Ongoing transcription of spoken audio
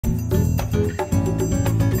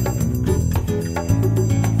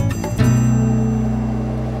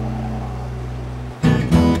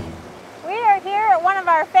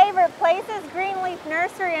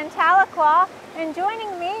Nursery in Tahlequah, and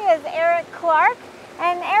joining me is Eric Clark.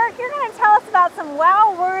 And Eric, you're going to tell us about some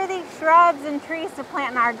wow-worthy shrubs and trees to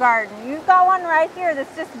plant in our garden. You've got one right here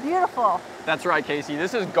that's just beautiful. That's right, Casey.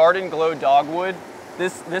 This is Garden Glow Dogwood.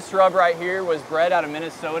 This shrub right here was bred out of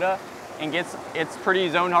Minnesota and it's pretty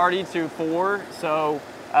zone hardy to 4. So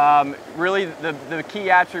really the key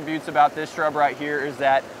attributes about this shrub right here is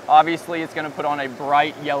that obviously it's going to put on a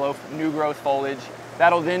bright yellow new growth foliage.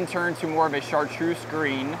 That'll then turn to more of a chartreuse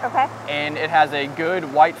green. Okay. And it has a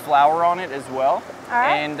good white flower on it as well. All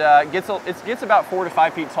right. And it gets about 4 to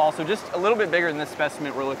 5 feet tall, so just a little bit bigger than this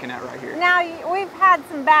specimen we're looking at right here. Now, we've had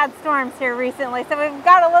some bad storms here recently, so we've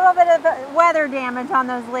got a little bit of weather damage on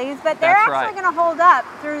those leaves, but they're actually going to hold up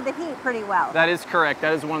through the heat pretty well. That is correct.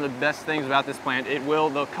 That is one of the best things about this plant.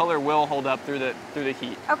 The color will hold up through the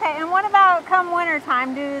heat. Okay, and what about come winter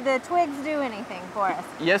time? Do the twigs do anything for us?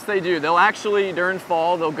 Yes, they do. They'll actually, during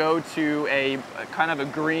fall, they'll go to a kind of a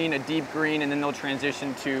green, a deep green, and then they'll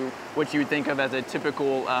transition to what you would think of as a typical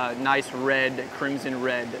nice red, crimson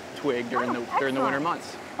red twig during the winter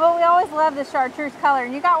months. Well, we always love the chartreuse color,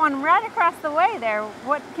 and you got one right across the way there.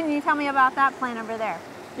 What can you tell me about that plant over there?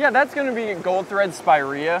 Yeah, that's going to be gold thread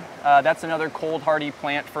spirea. That's another cold hardy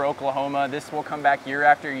plant for Oklahoma. This will come back year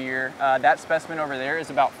after year. That specimen over there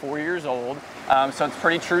is about 4 years old, so it's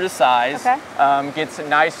pretty true to size. Okay. Gets a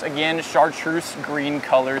nice, again, chartreuse green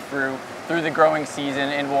color through the growing season,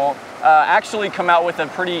 and will actually come out with a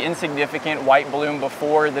pretty insignificant white bloom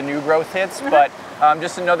before the new growth hits, but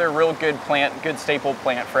just another real good plant, good staple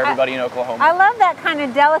plant for everybody in Oklahoma. I love that kind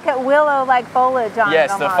of delicate willow-like foliage on it.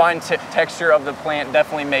 Yes, the fine texture of the plant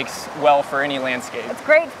definitely makes well for any landscape. It's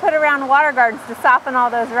great to put around water gardens to soften all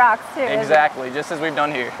those rocks too. Exactly, just as we've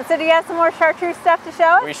done here. So do you have some more chartreuse stuff to show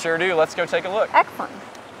us? We sure do. Let's go take a look. Excellent.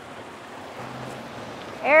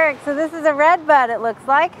 Eric, so this is a red bud, it looks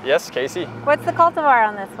like. Yes, Casey. What's the cultivar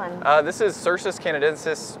on this one? This is Cercis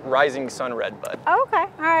canadensis Rising Sun Red Bud. Okay,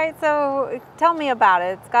 all right, so tell me about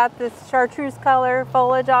it. It's got this chartreuse color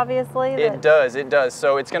foliage, obviously. It does.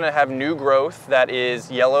 So it's going to have new growth that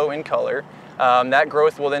is yellow in color. That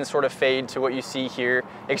growth will then sort of fade to what you see here.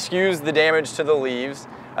 Excuse the damage to the leaves.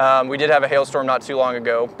 We did have a hailstorm not too long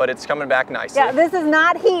ago, but it's coming back nicely. Yeah, this is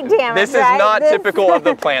not heat damage, This is not typical of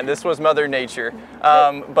the plant. This was Mother Nature.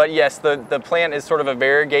 But yes, the plant is sort of a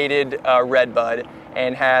variegated red bud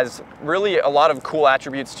and has really a lot of cool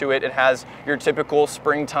attributes to it. It has your typical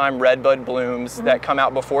springtime red bud blooms that come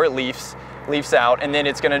out before it leaves out, and then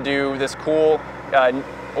it's going to do this cool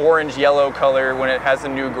orange-yellow color when it has the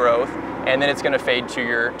new growth, and then it's going to fade to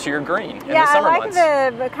your green in the summer months. Yeah, I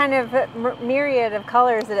like the kind of myriad of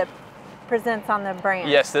colors that it presents on the branch.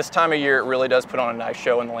 Yes, this time of year it really does put on a nice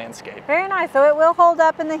show in the landscape. Very nice. So it will hold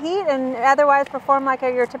up in the heat and otherwise perform like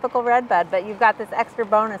your typical red bud, but you've got this extra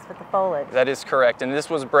bonus with the foliage. That is correct, and this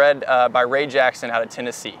was bred by Ray Jackson out of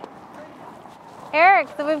Tennessee. Eric,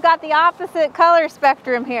 so we've got the opposite color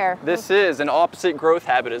spectrum here. This is an opposite growth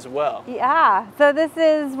habit as well. Yeah, so this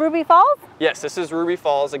is Ruby Falls? Yes, this is Ruby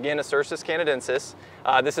Falls, again a Cercis canadensis.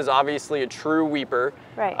 This is obviously a true weeper.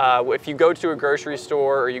 Right. If you go to a grocery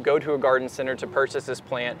store or you go to a garden center to purchase this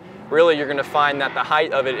plant, really you're going to find that the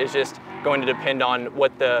height of it is just going to depend on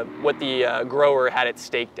what the grower had it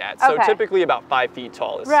staked at. So typically about 5 feet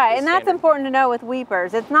tall is right, and standard. that's important to know with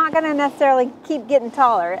weepers. It's not going to necessarily keep getting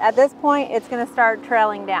taller. At this point, it's going to start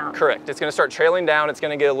trailing down. Correct. It's going to start trailing down. It's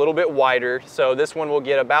going to get a little bit wider. So this one will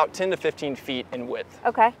get about 10 to 15 feet in width.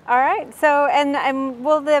 Okay. All right. So, and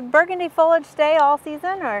will the burgundy foliage stay all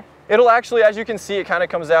season, or? It'll actually, as you can see, it kind of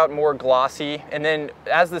comes out more glossy, and then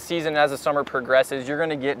as the season, as the summer progresses, you're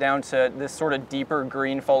going to get down to this sort of deeper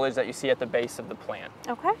green foliage that you see at the base of the plant.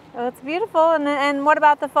 Okay, well, it's beautiful. And what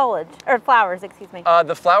about the foliage, or flowers, excuse me?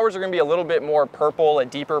 The flowers are going to be a little bit more purple, a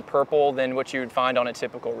deeper purple than what you would find on a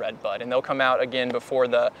typical red bud, and they'll come out again before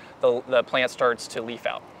the plant starts to leaf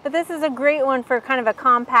out. But this is a great one for kind of a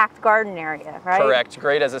compact garden area, right? Correct.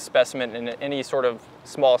 Great as a specimen in any sort of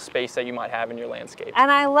small space that you might have in your landscape. And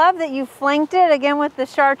I love that you flanked it again with the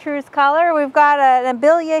chartreuse color. We've got an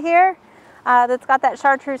abelia here that's got that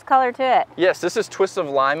chartreuse color to it. Yes, this is Twist of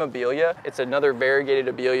Lime abelia. It's another variegated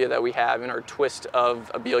abelia that we have in our Twist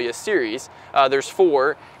of Abelia series. There's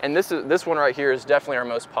 4, and this one right here is definitely our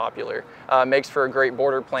most popular. Makes for a great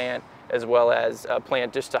border plant. as well as a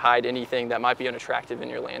plant just to hide anything that might be unattractive in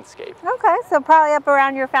your landscape. Okay, so probably up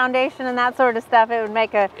around your foundation and that sort of stuff, it would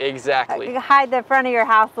make hide the front of your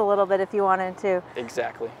house a little bit if you wanted to.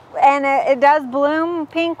 Exactly. And it does bloom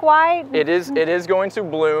pink, white? It is going to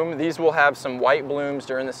bloom. These will have some white blooms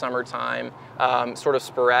during the summertime, sort of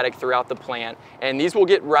sporadic throughout the plant. And these will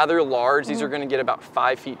get rather large. These are going to get about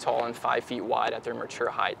 5 feet tall and 5 feet wide at their mature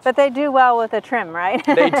height. But they do well with a trim, right?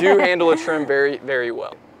 They do handle a trim very, very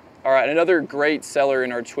well. All right, another great seller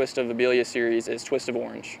in our Twist of Abelia series is Twist of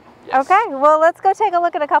Orange. Yes. Okay, well, let's go take a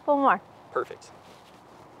look at a couple more. Perfect.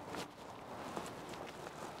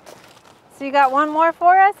 So you got one more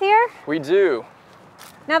for us here? We do.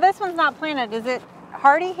 Now this one's not planted. Is it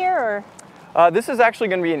hardy here, or? This is actually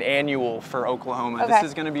going to be an annual for Oklahoma. Okay. This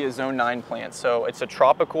is going to be a Zone 9 plant. So it's a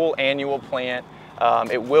tropical annual plant.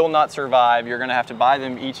 It will not survive. You're going to have to buy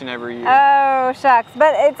them each and every year. Oh, shucks.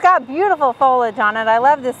 But it's got beautiful foliage on it. I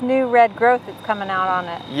love this new red growth that's coming out on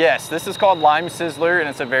it. Yes, this is called Lime Sizzler, and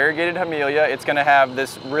it's a variegated Hamelia. It's going to have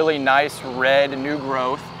this really nice red new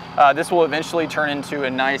growth. This will eventually turn into a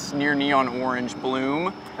nice near neon orange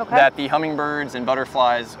bloom that the hummingbirds and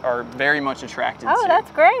butterflies are very much attracted to. Oh, that's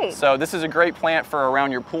great. So this is a great plant for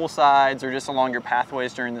around your pool sides or just along your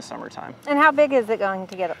pathways during the summertime. And how big is it going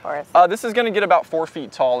to get it for us? This is going to get about 4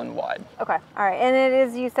 feet tall and wide. Okay, all right. And it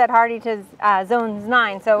is, you said, hardy to zones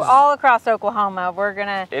 9. So all across Oklahoma, we're going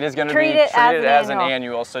to treat it as an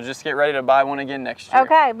annual. So just get ready to buy one again next year.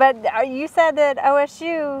 Okay, but you said that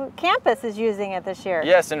OSU campus is using it this year.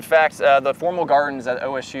 Yes, in fact, the formal gardens at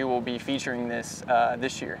OSU will be featuring this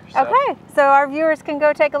this year. So. Okay, so our viewers can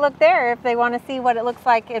go take a look there if they want to see what it looks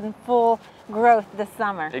like in full growth this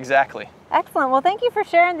summer. Exactly. Excellent. Well, thank you for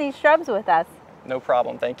sharing these shrubs with us. No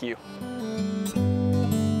problem. Thank you.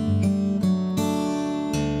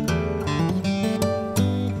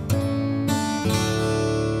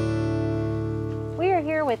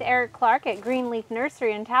 With Eric Clark at Greenleaf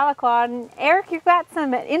Nursery in Tahlequah. And Eric, you've got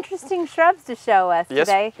some interesting shrubs to show us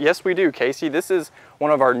today. Yes, we do, Casey. This is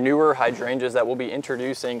one of our newer hydrangeas that we'll be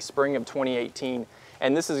introducing spring of 2018.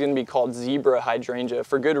 And this is going to be called Zebra Hydrangea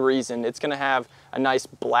for good reason. It's going to have a nice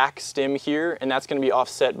black stem here, and that's going to be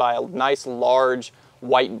offset by a nice large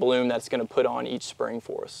white bloom that's going to put on each spring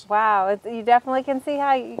for us. Wow, you definitely can see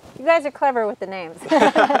how you guys are clever with the names.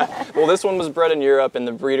 Well, this one was bred in Europe, and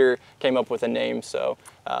the breeder came up with a name, so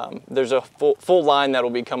there's a full line that will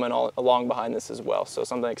be coming along behind this as well, so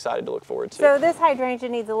something excited to look forward to. So this hydrangea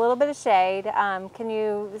needs a little bit of shade. Can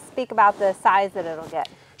you speak about the size that it'll get?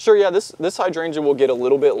 Sure, yeah, this hydrangea will get a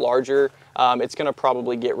little bit larger. It's going to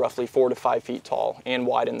probably get roughly 4 to 5 feet tall and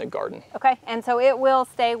wide in the garden. Okay, and so it will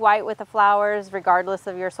stay white with the flowers regardless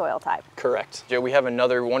of your soil type. Correct. Yeah, we have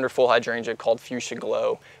another wonderful hydrangea called Fuchsia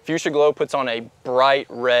Glow. Fuchsia Glow puts on a bright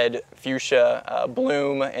red fuchsia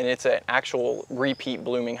bloom, and it's an actual repeat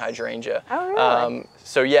blooming hydrangea. Oh, really?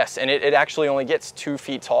 So yes, and it actually only gets 2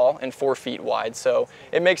 feet tall and 4 feet wide, so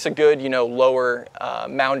it makes a good, lower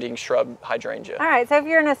mounding shrub hydrangea. All right, so if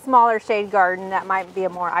you're in a smaller shade garden, that might be a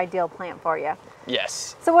more ideal plant for you.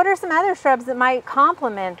 Yes. So what are some other shrubs that might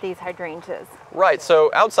complement these hydrangeas? Right, so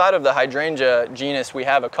outside of the hydrangea genus, we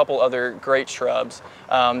have a couple other great shrubs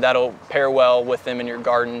that'll pair well with them in your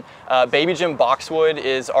garden. Baby Jim boxwood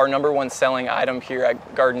is our #1 selling item here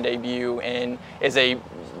at Garden Debut, and is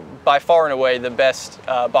by far and away the best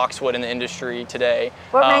boxwood in the industry today.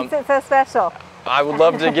 What makes it so special? I would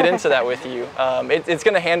love to get into that with you. It's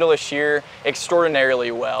going to handle a shear extraordinarily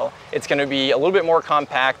well. It's going to be a little bit more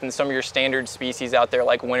compact than some of your standard species out there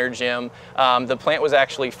like Winter Gem. The plant was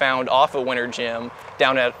actually found off of Winter Gem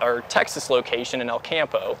down at our Texas location in El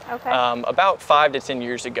Campo about 5 to 10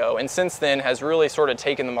 years ago, and since then has really sort of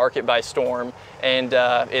taken the market by storm, and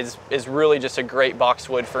is really just a great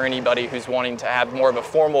boxwood for anybody who's wanting to have more of a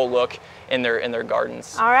formal look in their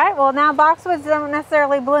gardens. All right, well now boxwoods don't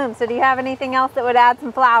necessarily bloom, so do you have anything else that would add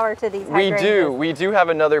some flower to these hydrangeas? We do have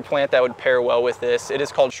another plant that would pair well with this. It is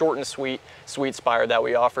called Short and Sweet Spire that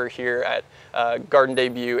we offer here at Garden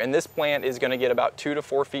Debut, and this plant is going to get about 2 to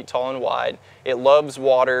 4 feet tall and wide. It loves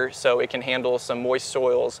water, so it can handle some moist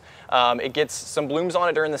soils. It gets some blooms on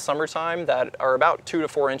it during the summertime that are about 2 to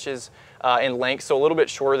 4 inches in length, so a little bit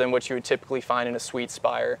shorter than what you would typically find in a sweet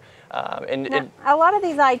spire. Now, a lot of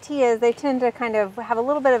these Iteas, they tend to kind of have a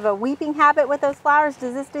little bit of a weeping habit with those flowers.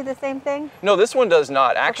 Does this do the same thing? No, this one does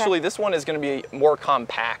not. Actually, this one is going to be more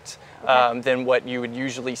compact than what you would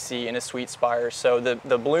usually see in a sweet spire. So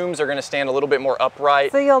the blooms are going to stand a little bit more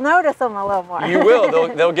upright. So you'll notice them a little more. You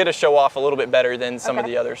will. They'll get a show off a little bit better than some of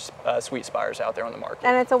the other sweet spires out there on the market.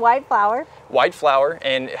 And it's a white flower? White flower,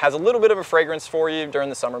 and it has a little bit of a fragrance for you during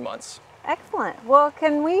the summer months. Excellent. Well,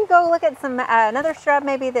 can we go look at some another shrub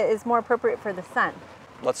maybe that is more appropriate for the sun?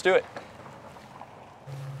 Let's do it.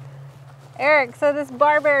 Eric, so this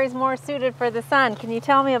barberry is more suited for the sun. Can you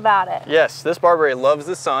tell me about it? Yes, this barberry loves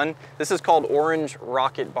the sun. This is called orange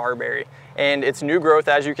rocket barberry. And its new growth,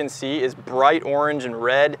 as you can see, is bright orange and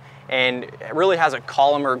red, and it really has a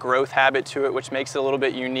columnar growth habit to it, which makes it a little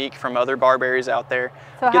bit unique from other barberries out there.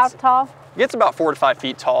 So how tall? It gets about 4 to 5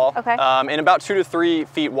 feet tall, okay. And about 2 to 3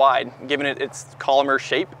 feet wide, given it its columnar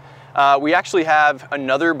shape. We actually have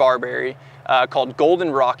another barberry called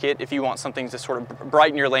Golden Rocket, if you want something to sort of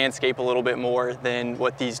brighten your landscape a little bit more than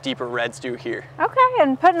what these deeper reds do here. Okay,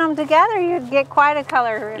 and putting them together, you'd get quite a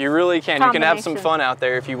color. You really can. You can have some fun out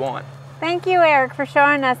there if you want. Thank you, Eric, for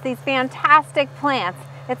showing us these fantastic plants.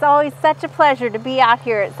 It's always such a pleasure to be out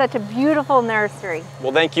here at such a beautiful nursery.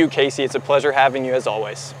 Well, thank you, Casey. It's a pleasure having you as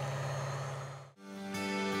always.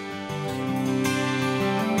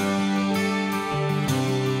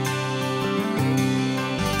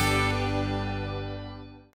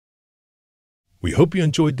 We hope you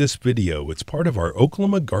enjoyed this video. It's part of our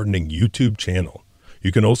Oklahoma Gardening YouTube channel.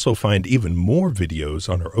 You can also find even more videos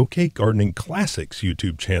on our OK Gardening Classics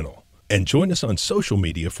YouTube channel. And join us on social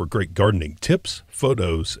media for great gardening tips,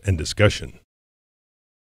 photos, and discussion.